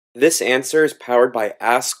This answer is powered by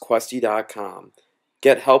AskQuesty.com.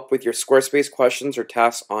 Get help with your Squarespace questions or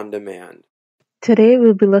tasks on demand. Today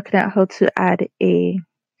we'll be looking at how to add a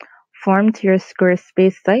form to your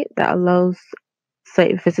Squarespace site that allows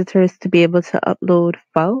site visitors to be able to upload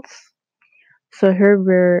files. So here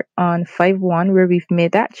we're on 5.1 where we've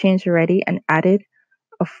made that change already and added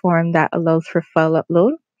a form that allows for file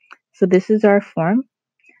upload. So this is our form,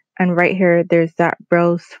 and right here there's that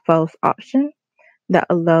browse files option that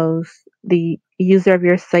allows the user of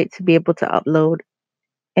your site to be able to upload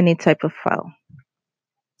any type of file.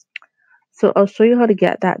 So I'll show you how to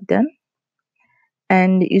get that done.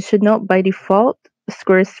 And you should note by default,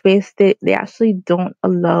 Squarespace, they actually don't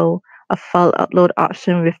allow a file upload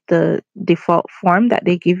option with the default form that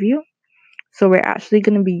they give you. So we're actually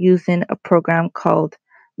going to be using a program called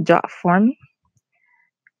JotForm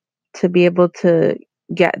to be able to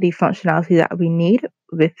get the functionality that we need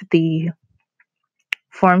with the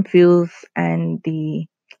form fields and the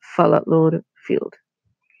file upload field.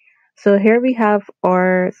 So here we have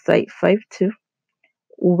our site 5.2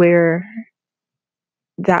 where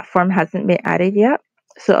that form hasn't been added yet.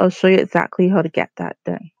 So I'll show you exactly how to get that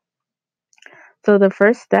done. So the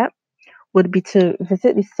first step would be to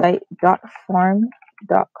visit the site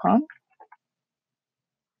 .form.com,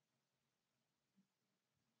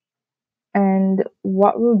 and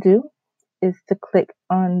what we'll do is to click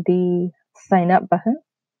on the sign up button.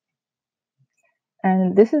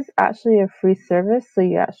 And this is actually a free service, so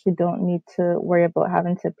you actually don't need to worry about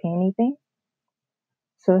having to pay anything.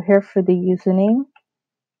 So here for the username,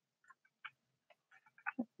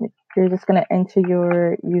 you're just going to enter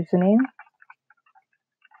your username,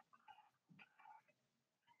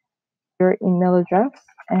 your email address,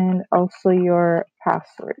 and also your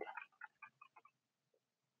password.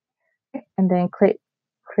 And then click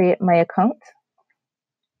create my account.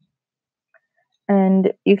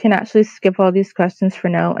 And you can actually skip all these questions for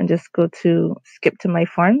now and just go to skip to my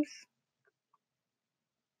forms.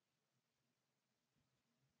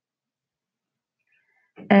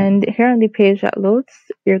 And here on the page that loads,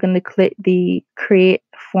 you're going to click the create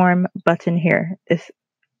form button here, this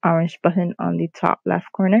orange button on the top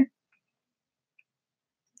left corner.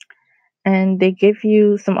 And they give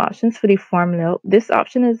you some options for the form layout. This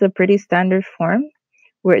option is a pretty standard form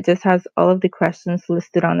where it just has all of the questions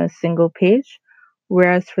listed on a single page.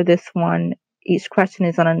 Whereas for this one, each question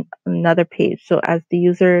is on another page. So as the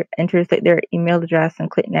user enters like their email address and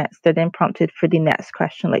click next, they're then prompted for the next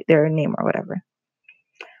question, like their name or whatever.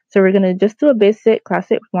 So we're going to just do a basic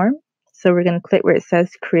classic form. So we're going to click where it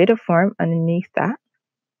says create a form underneath that.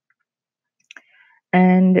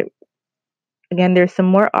 And again, there's some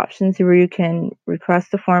more options where you can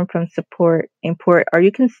request a form from support, import, or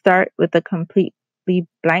you can start with a completely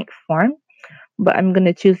blank form. But I'm going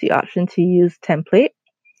to choose the option to use template.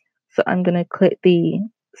 So I'm going to click the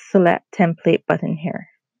select template button here.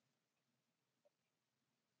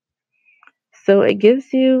 So it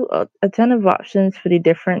gives you a ton of options for the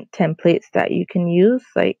different templates that you can use,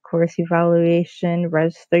 like course evaluation,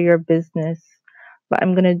 register your business. But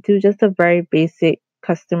I'm going to do just a very basic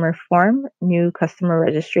customer form, new customer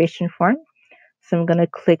registration form. So I'm going to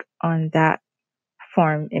click on that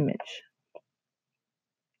form image.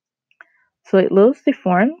 So it loads the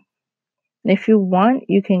form. And if you want,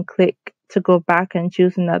 you can click to go back and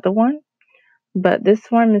choose another one. But this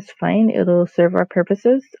form is fine. It'll serve our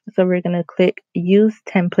purposes. So we're going to click use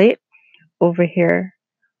template over here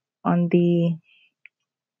on the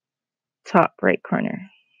top right corner.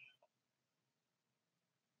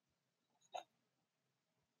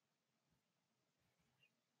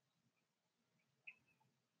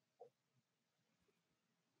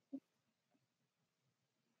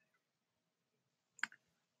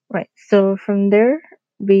 Right. So from there,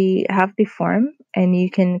 we have the form, and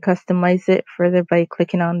you can customize it further by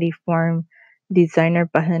clicking on the form designer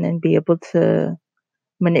button and be able to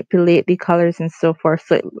manipulate the colors and so forth,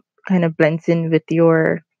 so it kind of blends in with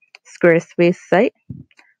your Squarespace site.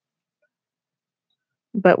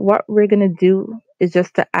 But what we're going to do is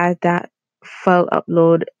just to add that file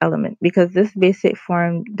upload element, because this basic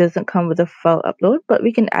form doesn't come with a file upload, but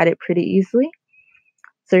we can add it pretty easily.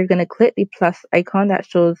 So you're going to click the plus icon that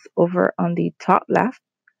shows over on the top left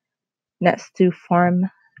next to form,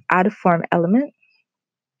 add form element.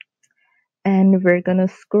 And we're going to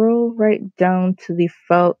scroll right down to the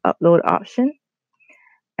file upload option.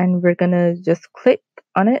 And we're going to just click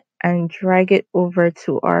on it and drag it over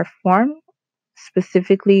to our form,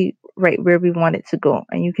 specifically right where we want it to go.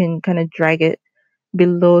 And you can kind of drag it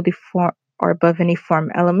below the form or above any form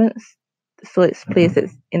elements, so it's placed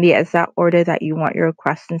in the exact order that you want your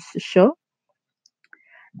questions to show.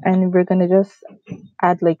 And we're going to just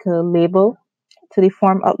add like a label to the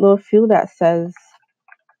form upload field that says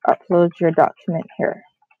upload your document here.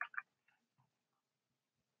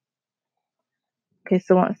 Okay,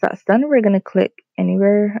 so once that's done, we're going to click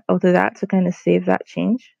anywhere out of that to kind of save that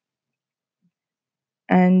change.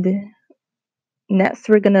 And next,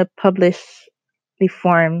 we're going to publish this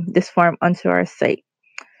form onto our site.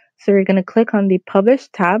 So we're going to click on the Publish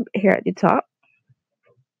tab here at the top.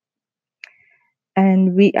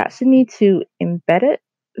 And we actually need to embed it.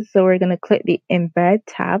 So we're going to click the Embed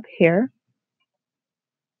tab here.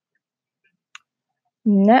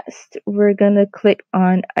 Next, we're going to click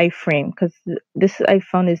on iframe because this I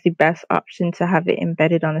found is the best option to have it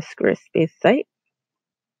embedded on a Squarespace site.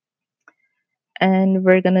 And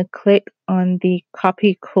we're going to click on the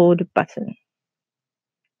Copy Code button.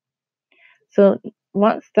 So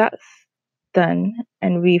once that's done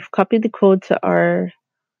and we've copied the code to our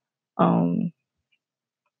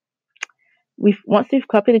once we've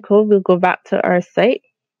copied the code, we'll go back to our site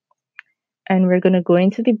and we're going to go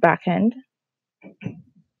into the back end.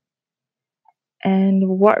 And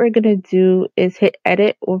what we're going to do is hit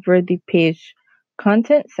edit over the page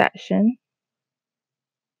content section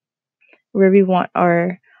where we want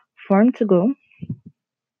our form to go.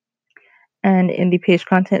 And in the page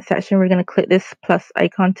content section, we're going to click this plus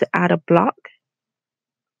icon to add a block.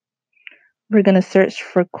 We're going to search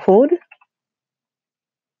for code.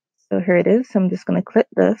 So here it is. I'm just going to click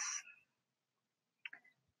this.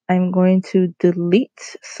 I'm going to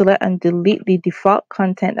select and delete the default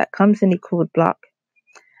content that comes in the code block.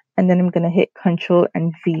 And then I'm going to hit Control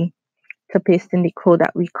and V to paste in the code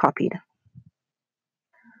that we copied.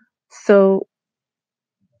 So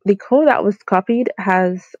the code that was copied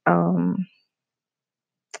has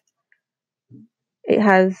it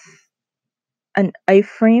has an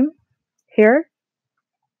iframe here,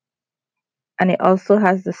 and it also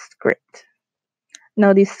has the script.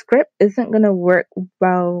 Now the script isn't going to work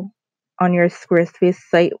well on your Squarespace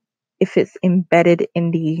site if it's embedded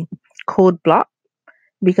in the code block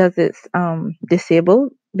because it's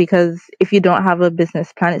disabled, because if you don't have a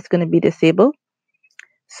business plan, it's going to be disabled.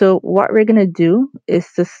 So what we're going to do is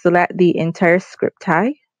to select the entire script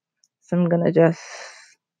tag. So I'm going to just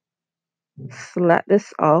select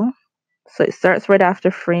this all. So it starts right after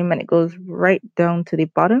frame and it goes right down to the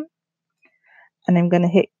bottom. And I'm going to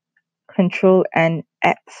hit Control and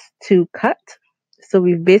X to cut. So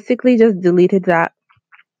we've basically just deleted that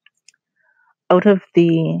out of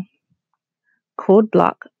the code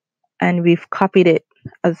block and we've copied it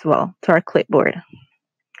as well to our clipboard.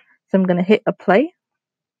 So I'm going to hit apply.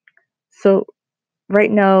 So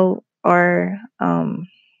right now our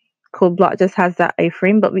code block just has that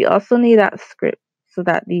iframe, but we also need that script so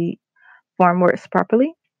that the form works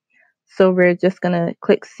properly. So we're just going to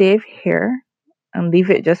click save here and leave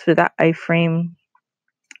it just with that iframe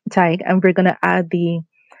tag, and we're going to add the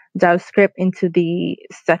JavaScript into the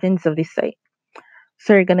settings of the site.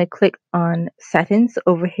 So you're going to click on settings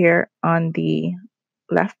over here on the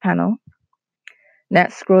left panel.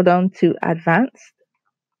 Next, scroll down to advanced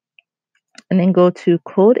and then go to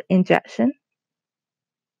code injection.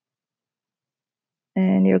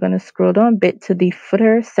 And you're going to scroll down a bit to the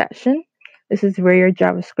footer section. This is where your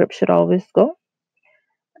JavaScript should always go.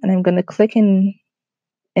 And I'm going to click in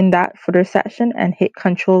that footer section and hit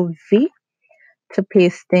Control V to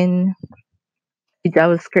paste in the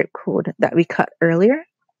JavaScript code that we cut earlier.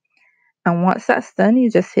 And once that's done, you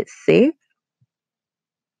just hit save.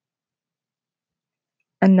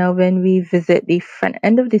 And now when we visit the front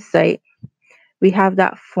end of the site, we have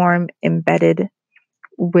that form embedded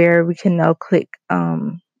where we can now click,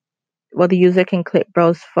 the user can click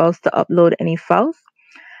browse files to upload any files.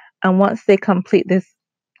 And once they complete this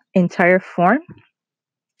entire form,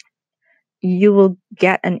 you will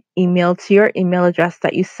get an email to your email address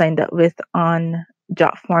that you signed up with on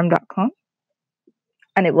jotform.com.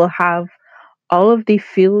 And it will have all of the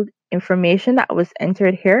field information that was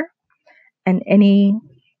entered here, and any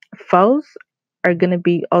files are going to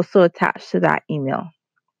be also attached to that email.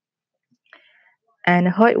 And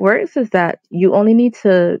how it works is that you only need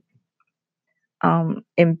to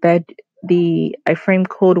embed the iframe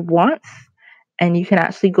code once, and you can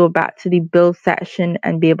actually go back to the build section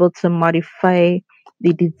and be able to modify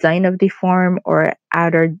the design of the form or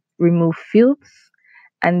add or remove fields,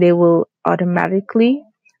 and they will automatically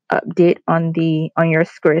update on your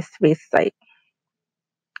Squarespace site.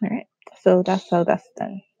 All right, so that's how that's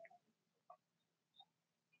done.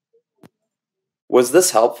 Was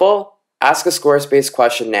this helpful? Ask a Squarespace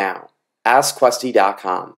question now. AskQuesty.com.